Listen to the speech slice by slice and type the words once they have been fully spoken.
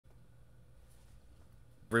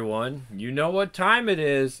Everyone, you know what time it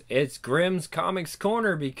is. It's Grimm's Comics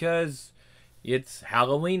Corner because it's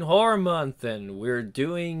Halloween Horror Month and we're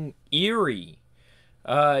doing Eerie.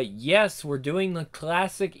 Yes, we're doing the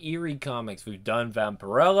classic Eerie comics. We've done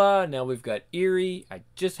Vampirella, now we've got Eerie. I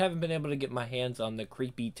just haven't been able to get my hands on the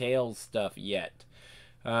Creepy Tales stuff yet.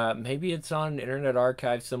 Maybe it's on Internet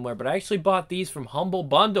Archive somewhere, but I actually bought these from Humble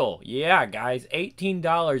Bundle. Yeah, guys,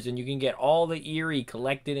 $18 and you can get all the Eerie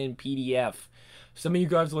collected in PDF. Some of you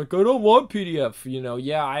guys are like, I don't want PDF.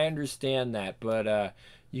 Yeah, I understand that, but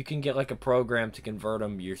you can get like a program to convert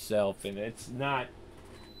them yourself, and it's not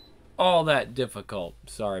all that difficult.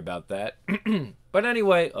 Sorry about that. But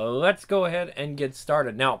anyway, let's go ahead and get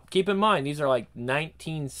started. Now, keep in mind, these are like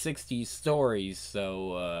 1960s stories,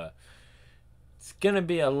 so it's going to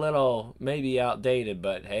be a little maybe outdated,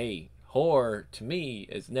 but hey, horror to me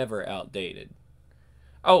is never outdated.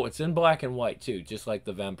 Oh, it's in black and white too, just like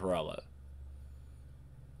the Vampirella.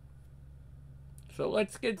 So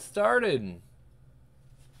let's get started.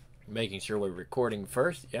 Making sure we're recording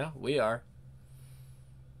first. Yeah, we are.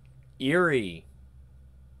 Eerie.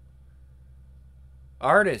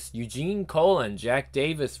 Artists: Eugene Colan, Jack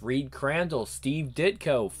Davis, Reed Crandall, Steve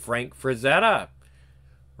Ditko, Frank Frazetta,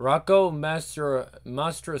 Rocco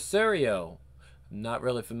Mastroserio. I'm not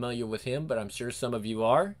really familiar with him, but I'm sure some of you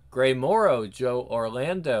are. Gray Morrow, Joe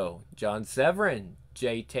Orlando, John Severin,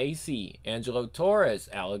 Jay Tacey, Angelo Torres,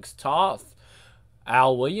 Alex Toth,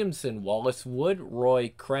 Al Williamson, Wallace Wood,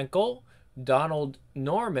 Roy Krenkel, Donald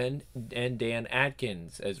Norman, and Dan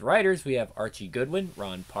Atkins. As writers, we have Archie Goodwin,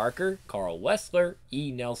 Ron Parker, Carl Wessler,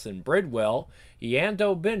 E. Nelson Bridwell,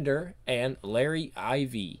 Iando Binder, and Larry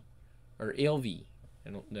Ivy, or Ilvey.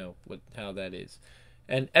 I don't know how that is.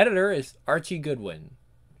 And editor is Archie Goodwin.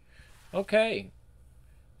 Okay.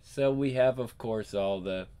 So we have, of course, all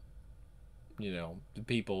the the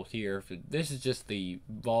people here. This is just the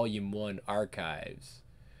Volume 1 archives.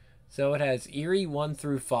 So it has Eerie 1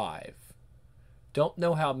 through 5. Don't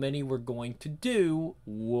know how many we're going to do.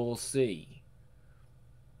 We'll see.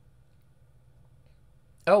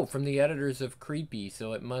 Oh, from the editors of Creepy,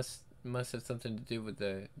 so it must have something to do with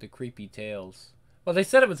the Creepy Tales. Well, they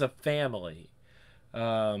said it was a family.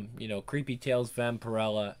 Creepy Tales,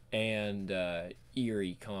 Vampirella, and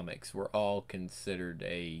Eerie comics were all considered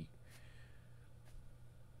a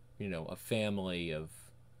family of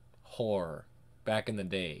horror back in the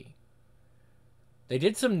day. They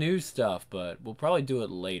did some new stuff, but we'll probably do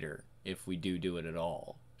it later if we do it at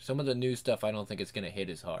all. Some of the new stuff I don't think it's going to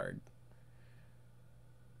hit as hard.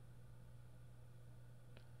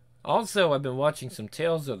 Also, I've been watching some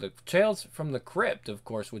Tales from the Crypt, of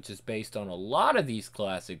course, which is based on a lot of these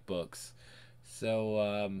classic books.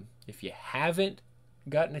 So, if you haven't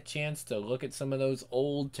gotten a chance to look at some of those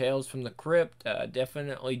old Tales from the Crypt,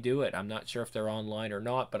 definitely do it. I'm not sure if they're online or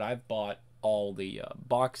not, but I've bought all the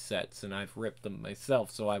box sets and I've ripped them myself,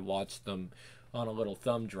 so I watched them on a little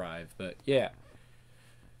thumb drive. But yeah.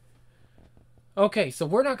 Okay, so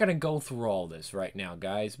we're not going to go through all this right now,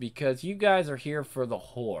 guys, because you guys are here for the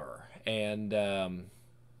horror. And,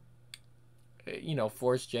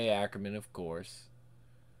 Forrest J. Ackerman, of course.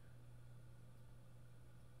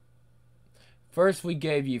 First, we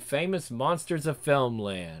gave you Famous Monsters of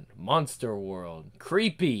Filmland, Monster World,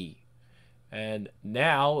 Creepy. And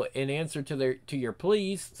now, in answer to your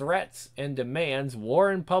pleas, threats, and demands,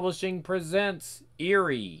 Warren Publishing presents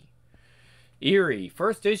Eerie. Eerie,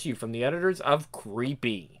 first issue from the editors of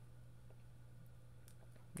Creepy.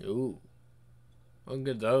 Ooh, look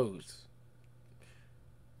at those.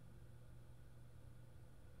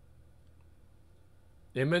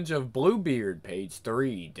 Image of Bluebeard, page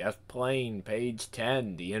 3. Death Plane, page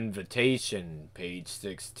 10. The Invitation, page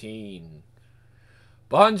 16.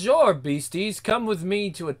 Bonjour, beasties. Come with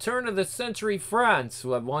me to a turn-of-the-century France.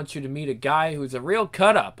 I want you to meet a guy who's a real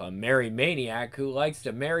cut-up, a merry maniac who likes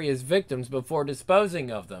to marry his victims before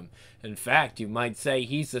disposing of them. In fact, you might say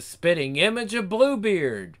he's the spitting image of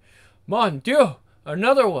Bluebeard. Mon Dieu,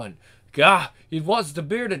 another one. Gah, it was the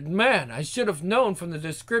bearded man. I should have known from the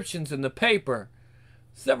descriptions in the paper.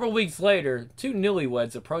 Several weeks later, two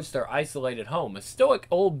newlyweds approached their isolated home, a stoic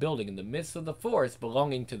old building in the midst of the forest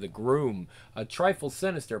belonging to the groom, a trifle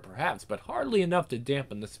sinister perhaps, but hardly enough to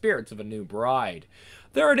dampen the spirits of a new bride.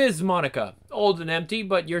 There it is, Monica, old and empty,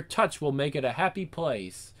 but your touch will make it a happy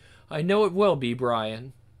place. I know it will be,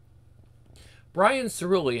 Brian. Brian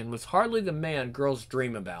Cerulean was hardly the man girls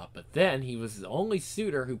dream about, but then he was the only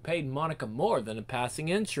suitor who paid Monica more than a passing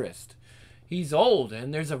interest. He's old,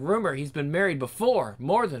 and there's a rumor he's been married before,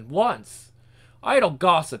 more than once. Idle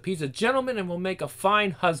gossip. He's a gentleman and will make a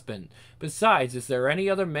fine husband. Besides, is there any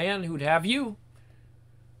other man who'd have you?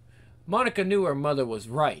 Monica knew her mother was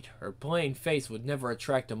right. Her plain face would never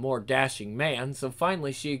attract a more dashing man, so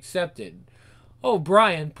finally she accepted. "Oh,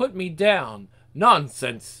 Brian, put me down."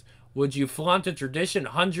 "Nonsense! Would you flaunt a tradition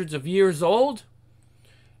hundreds of years old?"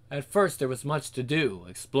 At first there was much to do,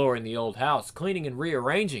 exploring the old house, cleaning and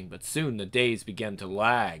rearranging, but soon the days began to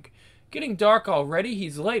lag. Getting dark already,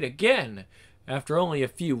 he's late again. After only a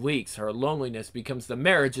few weeks, her loneliness becomes the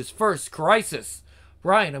marriage's first crisis.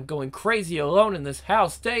 "Brian, I'm going crazy alone in this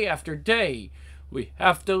house day after day." "We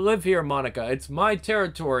have to live here, Monica. It's my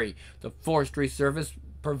territory. The Forestry Service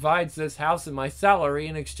provides this house and my salary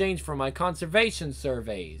in exchange for my conservation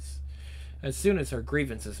surveys." As soon as her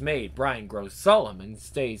grievance is made, Brian grows solemn and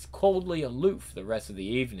stays coldly aloof the rest of the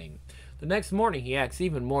evening. The next morning he acts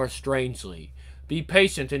even more strangely. "Be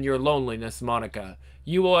patient in your loneliness, Monica.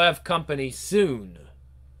 You will have company soon."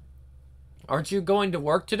 "Aren't you going to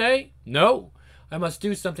work today?" "No. I must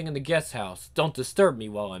do something in the guest house. Don't disturb me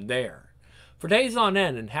while I'm there." For days on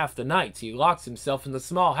end and half the nights he locks himself in the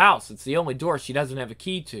small house. It's the only door she doesn't have a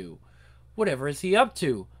key to. Whatever is he up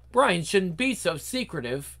to? Brian shouldn't be so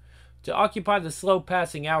secretive. To occupy the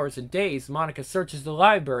slow-passing hours and days, Monica searches the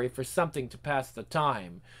library for something to pass the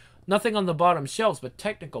time. Nothing on the bottom shelves but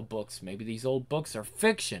technical books. Maybe these old books are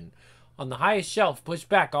fiction. On the highest shelf, pushed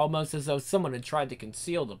back almost as though someone had tried to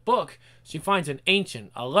conceal the book, she finds an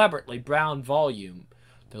ancient, elaborately bound volume.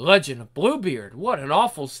 The Legend of Bluebeard. What an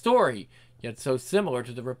awful story, yet so similar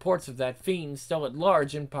to the reports of that fiend still at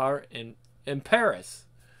large in Paris.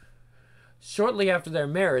 Shortly after their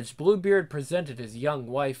marriage, Bluebeard presented his young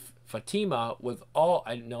wife Fatima with all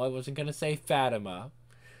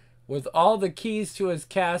with all the keys to his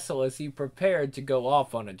castle as he prepared to go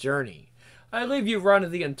off on a journey. "I leave you run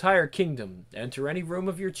of the entire kingdom. Enter any room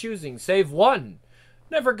of your choosing, save one.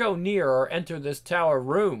 Never go near or enter this tower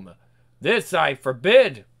room. This I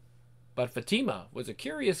forbid." But Fatima was a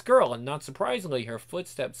curious girl, and not surprisingly, her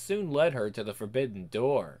footsteps soon led her to the forbidden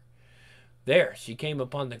door. There she came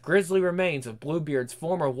upon the grisly remains of Bluebeard's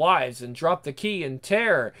former wives and dropped the key in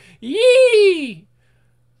terror. "Yee!"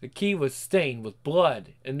 The key was stained with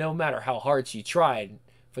blood, and no matter how hard she tried,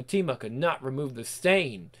 Fatima could not remove the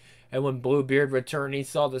stain. And when Bluebeard returned, he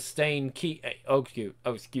saw the stained key.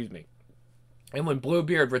 And when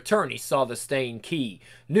Bluebeard returned, he saw the stained key,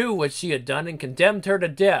 knew what she had done, and condemned her to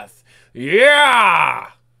death.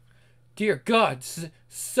 Yeah! Dear God,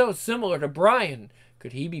 so similar to Brian.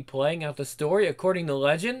 Could he be playing out the story according to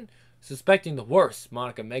legend? Suspecting the worst,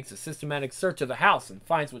 Monica makes a systematic search of the house and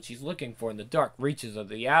finds what she's looking for in the dark reaches of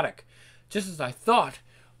the attic. Just as I thought.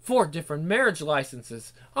 4 different marriage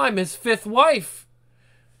licenses. I'm his 5th wife.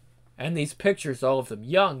 And these pictures, all of them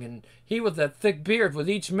young, and he with that thick beard. With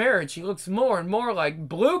each marriage, he looks more and more like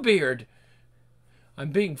Bluebeard. I'm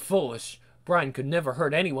being foolish. Brian could never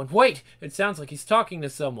hurt anyone. Wait, it sounds like he's talking to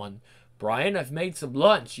someone. "Brian, I've made some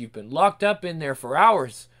lunch. You've been locked up in there for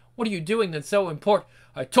hours. What are you doing that's so important?"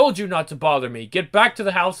 "I told you not to bother me. Get back to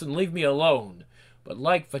the house and leave me alone." But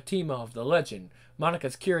like Fatima of the legend,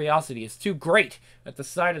 Monica's curiosity is too great. At the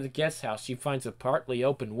side of the guest house, she finds a partly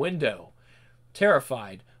open window.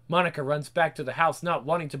 Terrified, Monica runs back to the house, not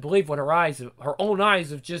wanting to believe what her own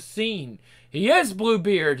eyes have just seen. "He is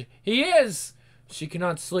Bluebeard! He is!" She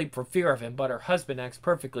cannot sleep for fear of him, but her husband acts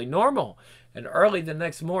perfectly normal. And early the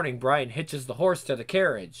next morning, Brian hitches the horse to the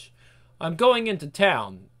carriage. "I'm going into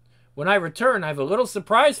town. When I return, I have a little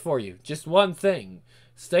surprise for you. Just one thing.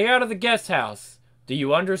 Stay out of the guest house. Do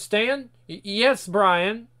you understand?" "Yes,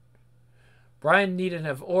 Brian." Brian needn't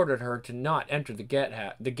have ordered her to not enter the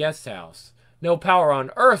guest house. No power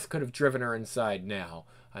on earth could have driven her inside now.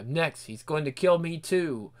 "I'm next. He's going to kill me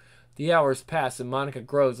too." The hours pass and Monica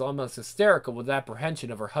grows almost hysterical with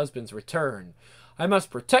apprehension of her husband's return. "I must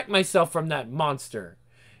protect myself from that monster."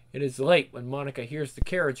 It is late when Monica hears the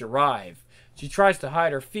carriage arrive. She tries to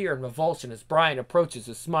hide her fear and revulsion as Brian approaches,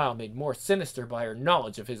 his smile made more sinister by her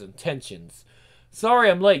knowledge of his intentions. "Sorry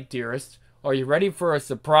I'm late, dearest. Are you ready for a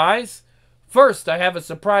surprise?" "First, I have a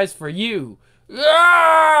surprise for you."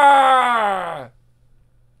 Ah!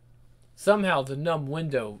 Somehow the numb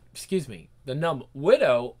widow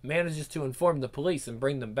manages to inform the police and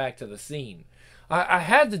bring them back to the scene. I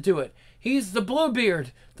had to do it. He's the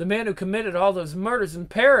Bluebeard, the man who committed all those murders in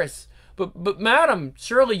Paris. But madam,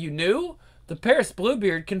 surely you knew? The Paris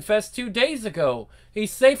Bluebeard confessed 2 days ago.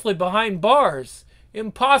 He's safely behind bars."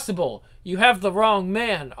 "Impossible. You have the wrong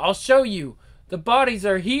man. I'll show you. The bodies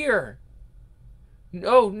are here."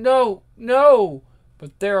 "No, no, no."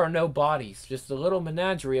 But there are no bodies, just a little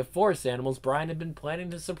menagerie of forest animals Brian had been planning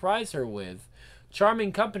to surprise her with.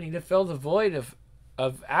 Charming company to fill the void of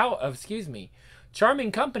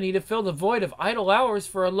idle hours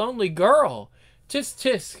for a lonely girl. Tisk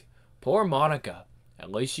tisk. Poor Monica.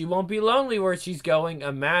 At least she won't be lonely where she's going.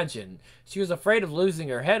 Imagine. She was afraid of losing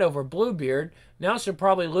her head over Bluebeard. Now she'll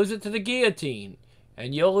probably lose it to the guillotine.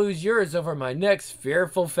 And you'll lose yours over my next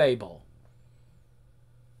fearful fable.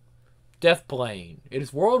 Death Plane. It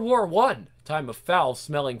is World War I, time of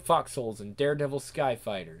foul-smelling foxholes and daredevil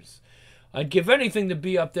skyfighters. I'd give anything to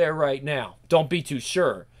be up there right now. Don't be too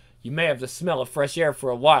sure. You may have the smell of fresh air for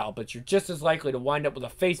a while, but you're just as likely to wind up with a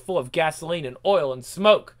face full of gasoline and oil and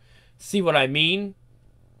smoke. See what I mean?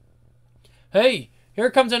 Hey,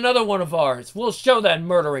 here comes another one of ours. We'll show that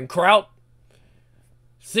murdering kraut.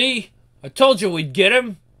 See? I told you we'd get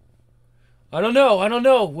him. I don't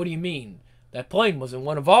know. What do you mean? That plane wasn't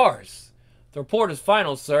one of ours. The report is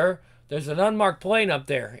final, sir. There's an unmarked plane up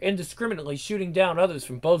there, indiscriminately shooting down others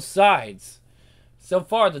from both sides. So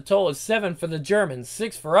far, the toll is 7 for the Germans,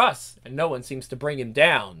 6 for us, and no one seems to bring him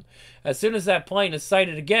down. As soon as that plane is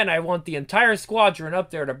sighted again, I want the entire squadron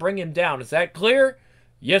up there to bring him down. Is that clear?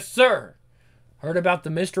 Yes, sir. Heard about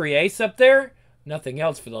the mystery ace up there? Nothing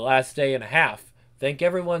else for the last day and a half. Think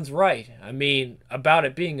everyone's right. I mean, about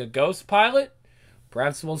it being a ghost pilot?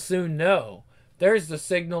 Perhaps we'll soon know. There's the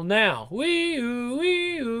signal now. Wee-oo,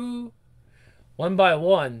 wee-oo. One by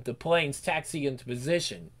one, the planes taxi into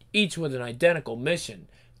position, each with an identical mission.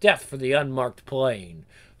 Death for the unmarked plane.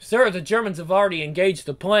 Sir, the Germans have already engaged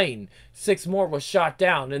the plane. 6 more was shot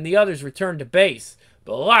down, and the others returned to base.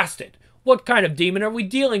 Blast it! What kind of demon are we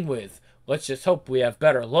dealing with? Let's just hope we have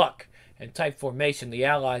better luck. In tight formation, the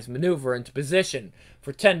Allies maneuver into position.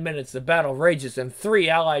 For 10 minutes, the battle rages, and 3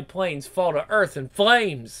 Allied planes fall to earth in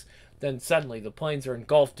flames. Then suddenly, the planes are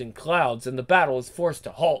engulfed in clouds, and the battle is forced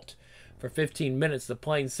to halt. For 15 minutes, the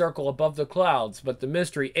planes circle above the clouds, but the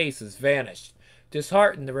mystery ace has vanished.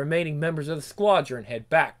 Disheartened, the remaining members of the squadron head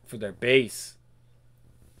back for their base.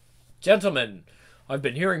 Gentlemen, I've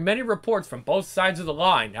been hearing many reports from both sides of the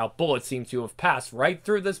line how bullets seem to have passed right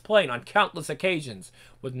through this plane on countless occasions,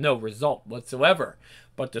 with no result whatsoever.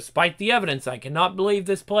 But despite the evidence, I cannot believe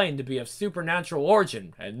this plane to be of supernatural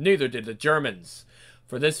origin, and neither did the Germans.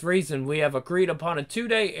 For this reason, we have agreed upon a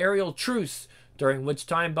 2-day aerial truce, during which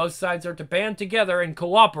time both sides are to band together and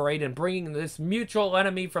cooperate in bringing this mutual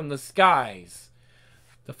enemy from the skies.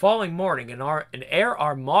 The following morning, an air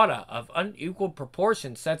armada of unequal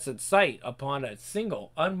proportion sets its sight upon a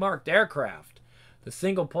single, unmarked aircraft. The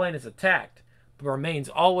single plane is attacked, but remains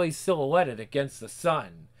always silhouetted against the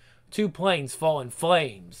sun. 2 planes fall in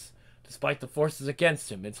flames. Despite the forces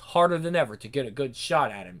against him, it's harder than ever to get a good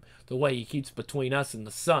shot at him, the way he keeps between us and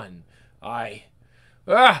the sun. I've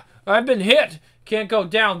been hit! Can't go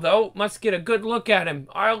down, though. Must get a good look at him.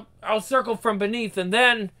 I'll circle from beneath, and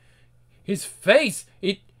then... His face!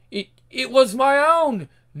 It was my own!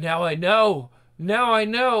 Now I know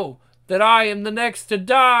that I am the next to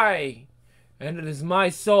die! And it is my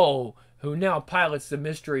soul who now pilots the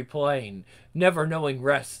mystery plane, never knowing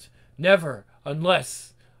rest. Never,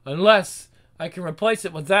 unless I can replace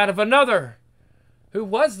it with that of another. Who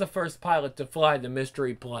was the first pilot to fly the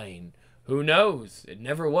mystery plane? Who knows? It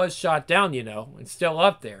never was shot down, you know, and still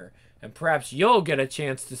up there. And perhaps you'll get a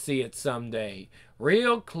chance to see it someday.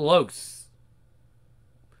 Real close.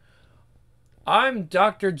 I'm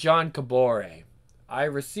Dr. John Cabore. I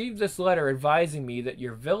received this letter advising me that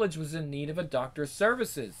your village was in need of a doctor's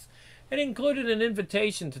services. It included an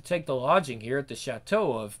invitation to take the lodging here at the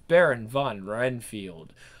chateau of Baron von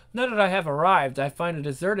Renfield. Now that I have arrived, I find a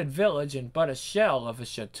deserted village and but a shell of a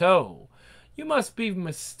chateau. You must be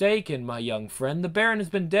mistaken, my young friend. The Baron has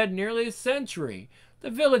been dead nearly a century. The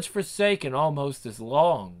village forsaken almost as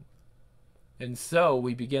long. And so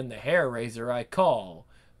we begin the hair-raiser I call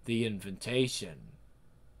the invitation.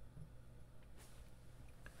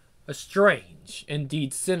 A strange,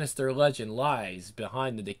 indeed sinister legend lies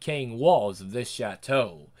behind the decaying walls of this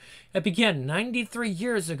chateau. It began 93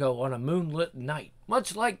 years ago on a moonlit night,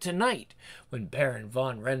 much like tonight, when Baron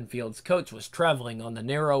von Renfield's coach was traveling on the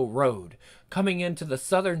narrow road, coming into the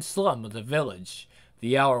southern slum of the village.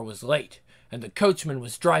 The hour was late, and the coachman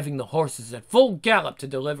was driving the horses at full gallop to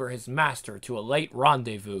deliver his master to a late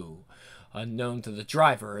rendezvous. Unknown to the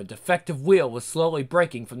driver, a defective wheel was slowly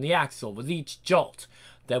breaking from the axle with each jolt.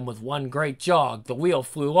 Then with one great jog, the wheel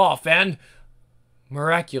flew off and...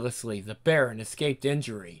 Miraculously, the Baron escaped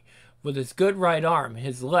injury. With his good right arm,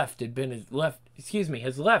 his left had been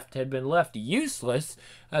left useless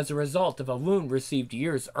as a result of a wound received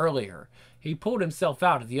years earlier. He pulled himself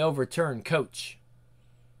out of the overturned coach.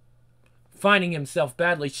 Finding himself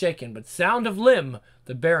badly shaken but sound of limb,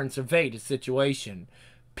 the Baron surveyed his situation.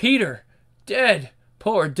 Peter! Dead!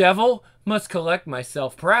 Poor devil! Must collect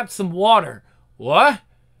myself. Perhaps some water. What?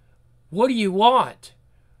 What do you want?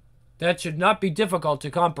 That should not be difficult to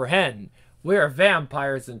comprehend. We are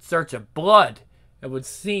vampires in search of blood. It would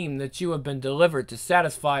seem that you have been delivered to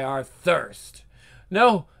satisfy our thirst.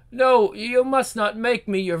 No, no, you must not make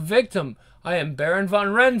me your victim. I am Baron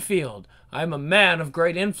von Renfield. I am a man of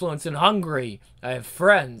great influence in Hungary. I have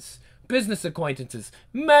friends, business acquaintances,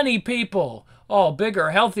 many people, all bigger,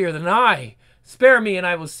 healthier than I. Spare me, and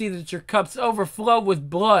I will see that your cups overflow with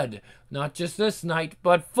blood. Not just this night,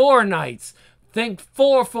 but 4 nights. Think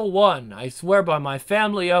 4 for 1. I swear by my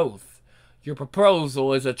family oath. Your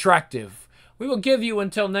proposal is attractive. We will give you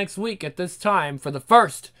until next week at this time for the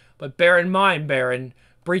first. But bear in mind, Baron,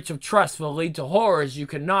 breach of trust will lead to horrors you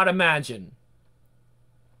cannot imagine.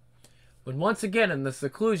 When once again in the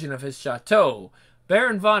seclusion of his chateau,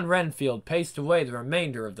 Baron von Renfield paced away the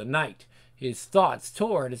remainder of the night. His thoughts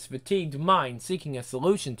tore at his fatigued mind, seeking a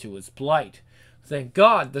solution to his plight. Thank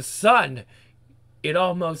God, the sun! It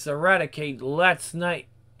almost eradicated last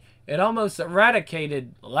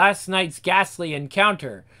night's ghastly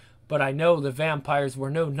encounter, but I know the vampires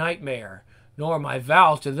were no nightmare, nor my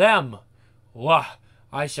vow to them. Wah!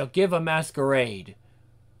 I shall give a masquerade.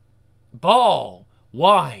 Ball,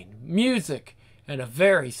 wine, music, and a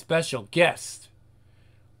very special guest.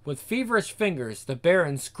 With feverish fingers, the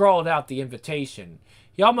Baron scrawled out the invitation.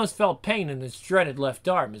 He almost felt pain in his dreaded left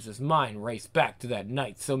arm as his mind raced back to that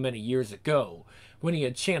night so many years ago, when he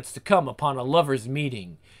had chanced to come upon a lovers'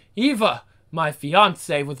 meeting. Eva, my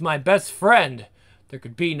fiancée, with my best friend. There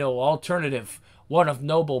could be no alternative. One of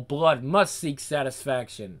noble blood must seek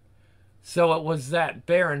satisfaction. So it was that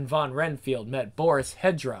Baron von Renfield met Boris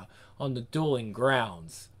Hedra on the dueling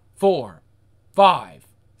grounds. 4, 5,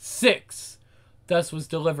 6. Thus was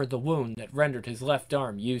delivered the wound that rendered his left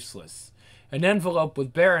arm useless. An envelope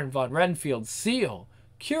with Baron von Renfield's seal.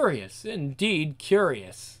 Curious, indeed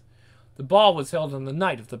curious. The ball was held on the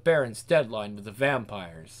night of the Baron's deadline with the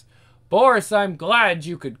vampires. Boris, I'm glad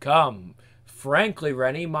you could come. Frankly,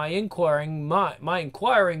 Rennie, my inquiring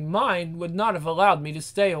mind would not have allowed me to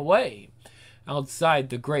stay away. Outside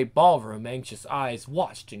the great ballroom, anxious eyes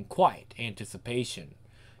watched in quiet anticipation.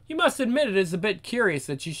 You must admit it is a bit curious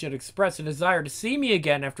that you should express a desire to see me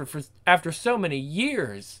again after so many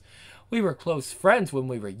years. We were close friends when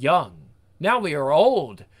we were young. Now we are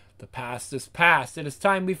old. The past is past. It is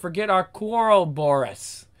time we forget our quarrel,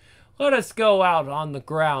 Boris. Let us go out on the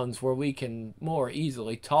grounds where we can more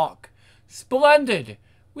easily talk. Splendid!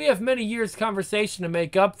 We have many years' conversation to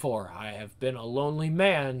make up for. I have been a lonely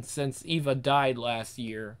man since Eva died last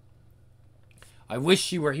year. I wish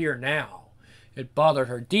she were here now. It bothered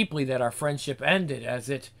her deeply that our friendship ended as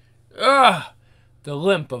it... Ugh! The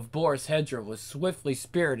limp of Boris Hedra was swiftly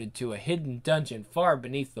spirited to a hidden dungeon far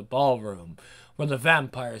beneath the ballroom, where the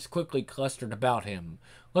vampires quickly clustered about him.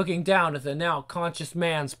 Looking down at the now conscious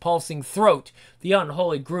man's pulsing throat, the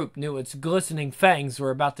unholy group knew its glistening fangs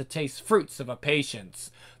were about to taste fruits of a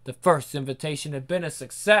patience. The first invitation had been a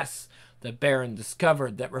success. The Baron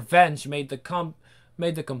discovered that revenge made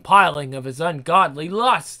the compiling of his ungodly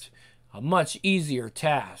lust a much easier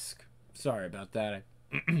task. Sorry about that.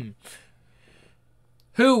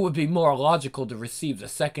 Who would be more logical to receive the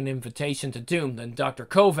second invitation to doom than Dr.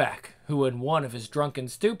 Kovac, who in one of his drunken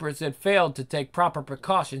stupors had failed to take proper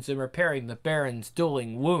precautions in repairing the Baron's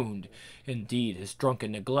dueling wound. Indeed, his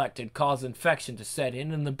drunken neglect had caused infection to set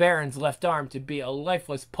in, and the Baron's left arm to be a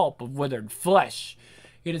lifeless pulp of withered flesh.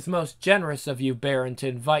 It is most generous of you, Baron, to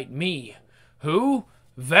invite me. Who?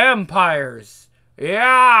 Vampires!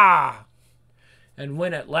 Yeah! And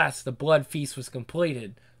when at last the blood feast was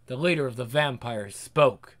completed, the leader of the vampires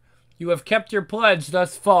spoke. You have kept your pledge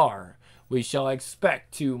thus far. We shall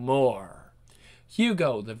expect 2 more.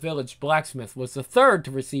 Hugo, the village blacksmith, was the third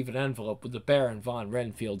to receive an envelope with the Baron von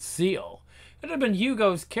Renfield's seal. It had been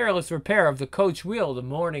Hugo's careless repair of the coach wheel the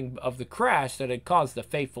morning of the crash that had caused the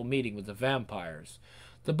fateful meeting with the vampires.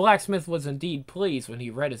 The blacksmith was indeed pleased when he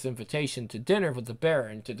read his invitation to dinner with the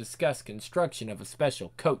Baron to discuss construction of a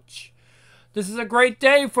special coach. This is a great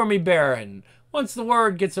day for me, Baron. Once the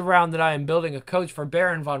word gets around that I am building a coach for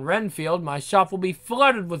Baron von Renfield, my shop will be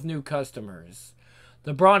flooded with new customers.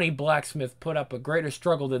 The brawny blacksmith put up a greater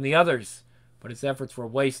struggle than the others, but his efforts were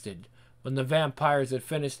wasted when the vampires had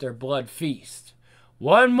finished their blood feast.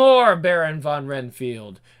 1 more, Baron von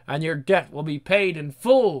Renfield, and your debt will be paid in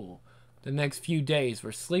full. The next few days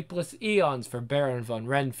were sleepless eons for Baron von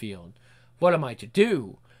Renfield. What am I to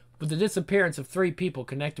do? With the disappearance of 3 people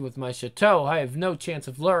connected with my chateau, I have no chance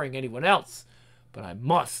of luring anyone else. But I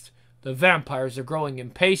must. The vampires are growing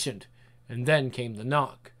impatient. And then came the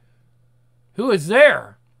knock. Who is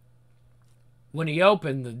there? When he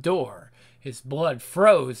opened the door, his blood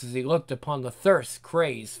froze as he looked upon the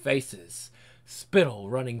thirst-crazed faces. spittle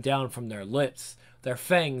running down from their lips, their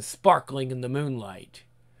fangs sparkling in the moonlight.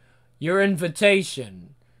 Your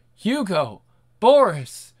invitation. Hugo,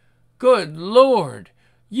 Boris, good Lord,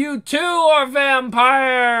 you too are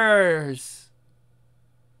vampires!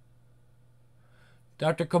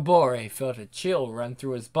 Dr. Cabore felt a chill run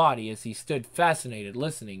through his body as he stood fascinated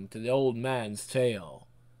listening to the old man's tale.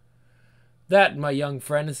 That, my young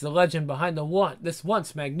friend, is the legend behind this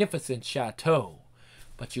once magnificent chateau.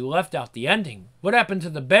 But you left out the ending. What happened to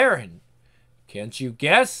the Baron? Can't you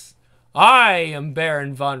guess? I am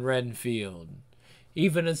Baron von Renfield.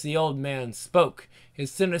 Even as the old man spoke,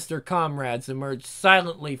 his sinister comrades emerged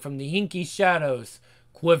silently from the inky shadows,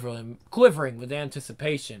 quivering with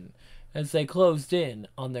anticipation as they closed in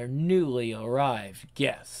on their newly arrived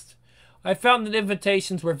guest. I found that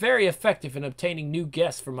invitations were very effective in obtaining new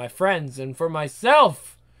guests for my friends and for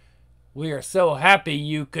myself. We are so happy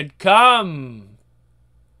you could come.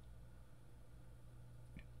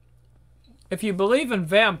 If you believe in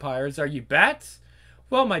vampires, are you bats?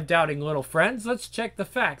 Well, my doubting little friends, let's check the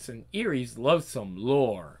facts in Eerie's loathsome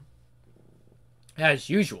lore. As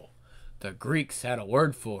usual, the Greeks had a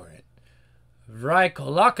word for it.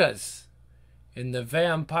 Vrykolakas. The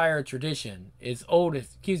vampire tradition is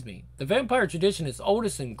oldest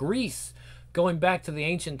in Greece, going back to the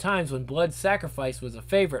ancient times when blood sacrifice was a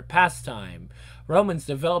favorite pastime. Romans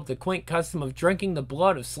developed the quaint custom of drinking the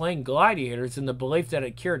blood of slain gladiators in the belief that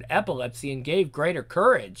it cured epilepsy and gave greater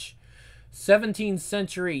courage. 17th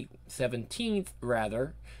century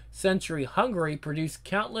Hungary produced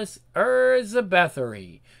countless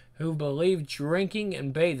Erzsébetheri, who believed drinking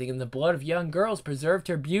and bathing in the blood of young girls preserved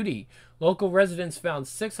her beauty. Local residents found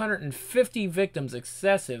 650 victims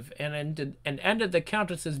excessive and ended the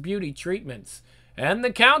Countess's beauty treatments. And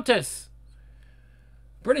the Countess!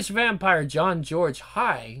 British vampire John George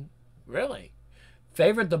High, really,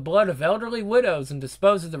 favored the blood of elderly widows and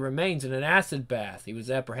disposed of the remains in an acid bath. He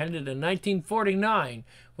was apprehended in 1949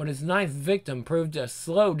 when his 9th victim proved a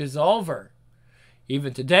slow dissolver.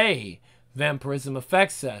 Even today, vampirism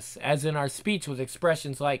affects us, as in our speech with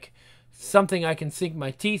expressions like something I can sink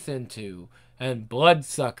my teeth into and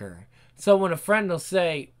bloodsucker. So when a friend will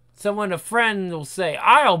say,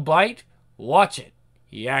 I'll bite, watch it.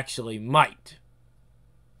 He actually might.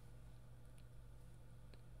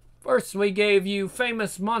 First, we gave you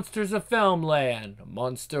famous monsters of Filmland,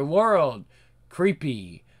 Monster World,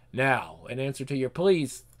 Creepy. Now, in answer to your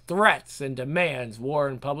pleas, threats, and demands,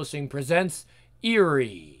 Warren Publishing presents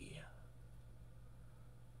Eerie.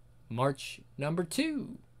 March number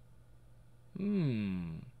 2.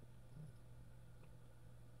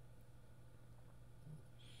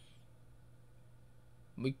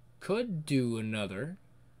 We could do another.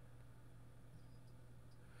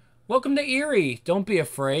 Welcome to Eerie. Don't be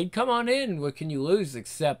afraid. Come on in. What can you lose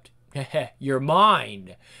except your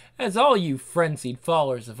mind? As all you frenzied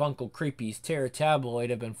followers of Uncle Creepy's Terror Tabloid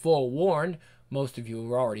have been forewarned, most of you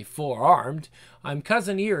are already forearmed, I'm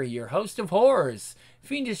Cousin Eerie, your host of horrors.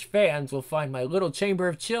 Fiendish fans will find my little chamber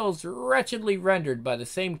of chills wretchedly rendered by the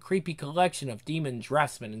same creepy collection of demon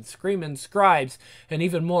draftsmen and screaming scribes, and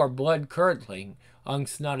even more blood-curdling.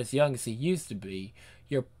 Unk's not as young as he used to be.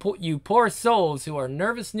 You poor souls who are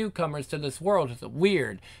nervous newcomers to this world of the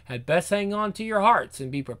weird had best hang on to your hearts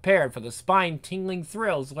and be prepared for the spine-tingling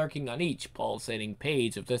thrills lurking on each pulsating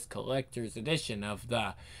page of this collector's edition of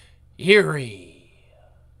the Eerie.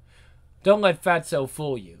 Don't let Fatso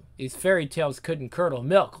fool you. These fairy tales couldn't curdle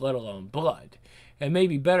milk, let alone blood. It may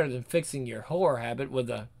be better than fixing your horror habit with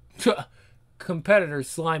a competitor's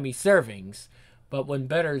slimy servings, but when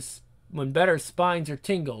better spines are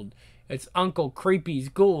tingled, it's Uncle Creepy's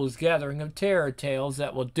ghouls gathering of terror tales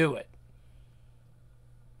that will do it.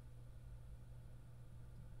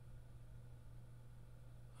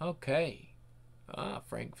 Okay.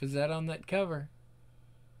 Frank Fazetta on that cover.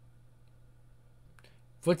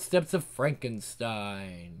 Footsteps of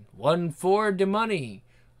Frankenstein. 1 for de money.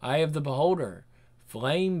 Eye of the Beholder.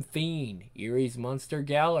 Flame Fiend. Eerie's Monster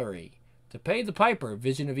Gallery. To Pay the Piper.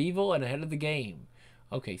 Vision of Evil and Ahead of the Game.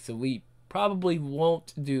 Okay, so we probably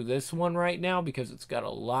won't do this one right now because it's got a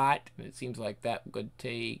lot. And it seems like that would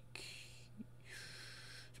take...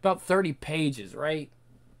 It's about 30 pages, right?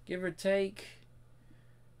 Give or take.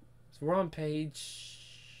 So we're on page...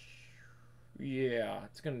 Yeah,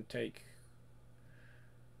 it's going to take...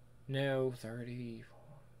 No, 30...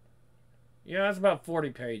 Yeah, that's about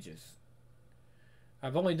 40 pages.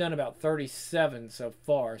 I've only done about 37 so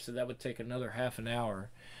far, so that would take another half an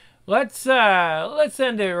hour. Let's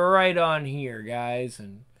end it right on here, guys,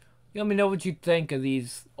 and let me know what you think of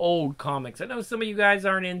these old comics. I know some of you guys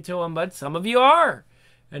aren't into them, but some of you are.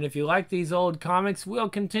 And if you like these old comics, we'll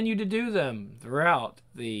continue to do them throughout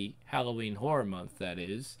the Halloween horror month, that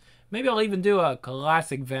is. Maybe I'll even do a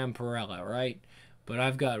classic Vampirella, right? But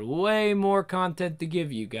I've got way more content to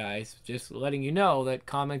give you guys. Just letting you know that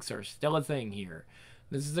comics are still a thing here.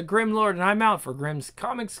 This is the Grim Lord, and I'm out for Grim's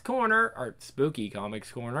Comics Corner, or Spooky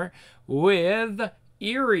Comics Corner, with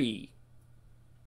Eerie.